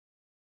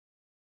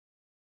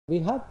We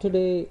have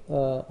today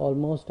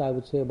almost, I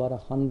would say, about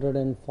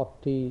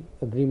 140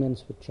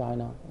 agreements with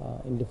China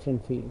in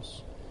different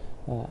fields.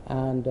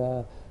 And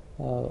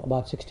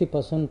about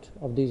 60%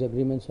 of these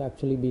agreements have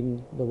actually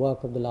been the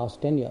work of the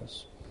last 10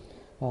 years.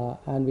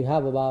 And we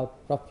have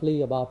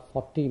roughly about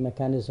 40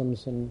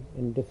 mechanisms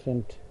in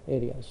different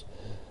areas.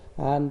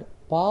 And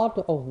part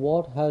of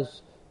what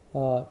has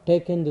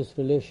taken this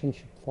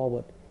relationship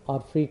forward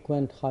are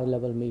frequent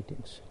high-level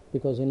meetings.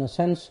 Because in a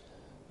sense,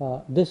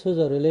 this is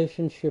a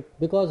relationship,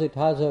 because it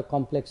has a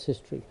complex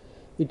history,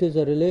 it is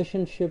a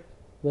relationship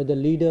where the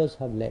leaders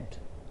have led.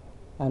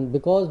 And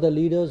because the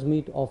leaders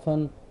meet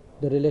often,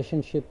 the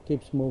relationship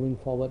keeps moving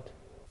forward.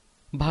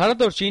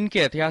 Bharat और चीन के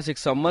ऐतिहासिक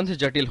संबंध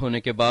जटिल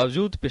होने के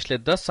बावजूद पिछले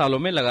 10 सालों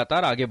में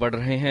लगातार आगे बढ़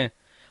रहे हैं।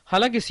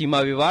 हालांकि सीमा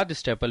विवाद,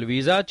 स्टेपल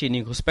वीजा,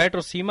 चीनी घुसपैठ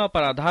और सीमा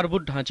पर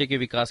आधारभूत ढांचे के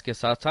विकास के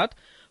साथ साथ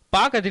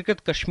पाक अधिकृत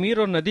कश्मीर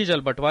और नदी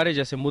जल बंटवारे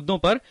जैसे मुद्दों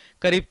पर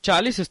करीब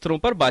 40 स्तरों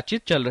पर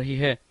बातचीत चल रही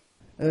है।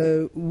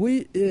 If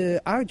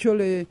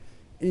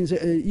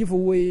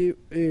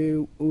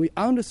we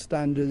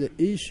understand the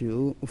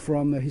issue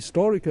from a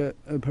historical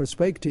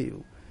perspective,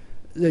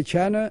 the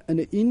China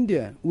and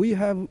India, we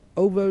have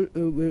over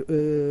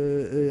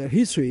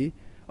history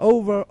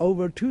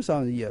over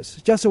 2,000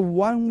 years. Just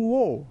one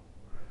war.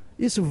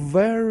 It's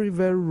very,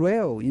 very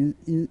rare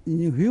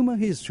in human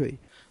history.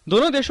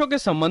 दोनों देशों के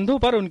संबंधों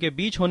पर उनके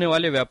बीच होने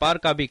वाले व्यापार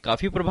का भी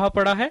काफी प्रभाव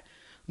पड़ा है।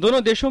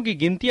 दोनों देशों की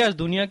गिनती आज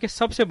दुनिया के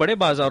सबसे बड़े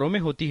बाजारों में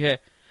होती है।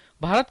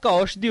 भारत का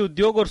औषधि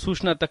उद्योग और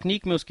सूचना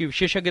तकनीक में उसकी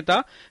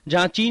विशेषज्ञता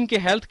जहां चीन के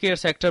हेल्थ केयर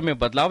सेक्टर में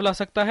बदलाव ला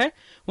सकता है,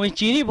 वहीं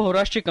चीनी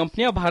बहुराष्ट्रीय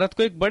कंपनियां भारत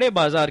को एक बड़े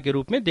बाजार के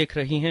रूप में देख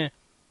रही हैं।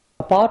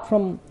 Apart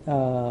from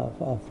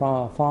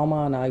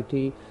pharma and IT,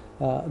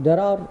 there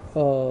are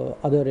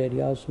other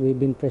areas. We've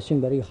been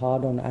pressing very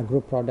hard on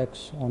agro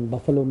products, on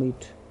buffalo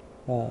meat,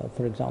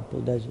 for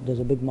example. There's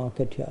a big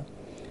market here,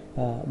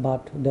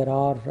 but there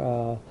are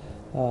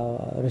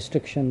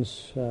restrictions,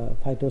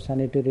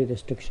 phytosanitary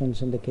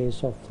restrictions in the case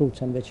of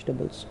fruits and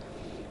vegetables.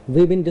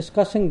 We've been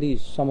discussing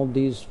some of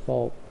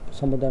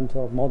them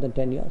for more than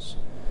 10 years,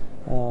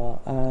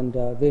 and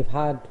we've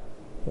had,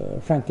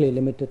 frankly,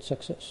 limited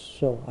success.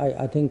 So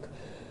I think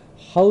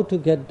how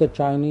to get the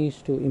Chinese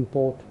to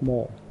import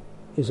more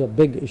is a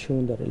big issue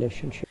in the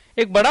relationship.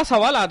 एक बड़ा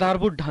सवाल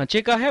आधारभूत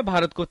ढांचे का है।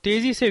 भारत को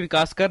तेजी से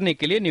विकास करने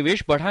के लिए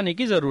निवेश बढ़ाने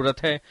की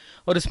जरूरत है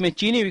और इसमें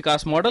चीनी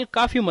विकास मॉडल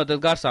काफी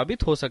मददगार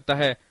साबित हो सकता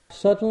है।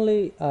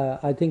 Certainly,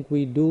 I think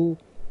we do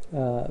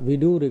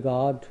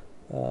regard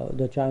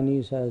the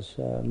Chinese as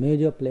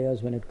major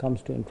players when it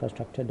comes to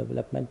infrastructure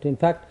development. In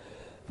fact,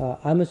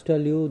 I must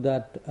tell you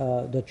that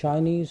the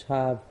Chinese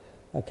have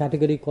a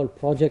category called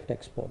project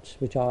exports,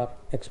 which are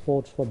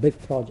exports for big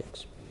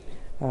projects.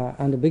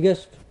 And the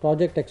biggest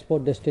project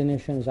export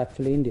destination is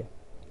actually India.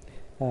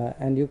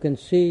 And you can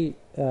see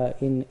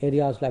in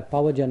areas like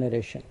power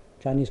generation,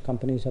 Chinese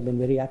companies have been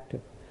very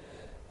active.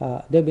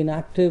 They've been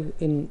active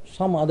in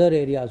some other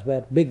areas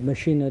where big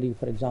machinery,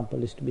 for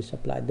example, is to be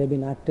supplied. They've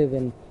been active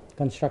in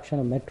construction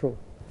of metro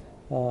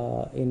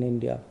in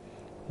India.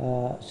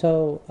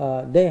 So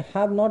they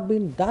have not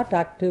been that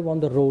active on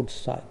the roads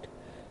side.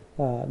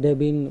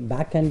 They've been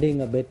back-ending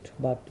a bit,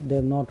 but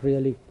they've not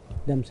really,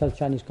 themselves,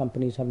 Chinese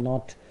companies have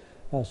not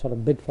sort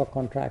of bid for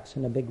contracts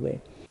in a big way.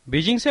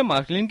 Beijing से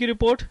मार्कलिन की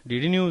report,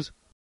 DD news.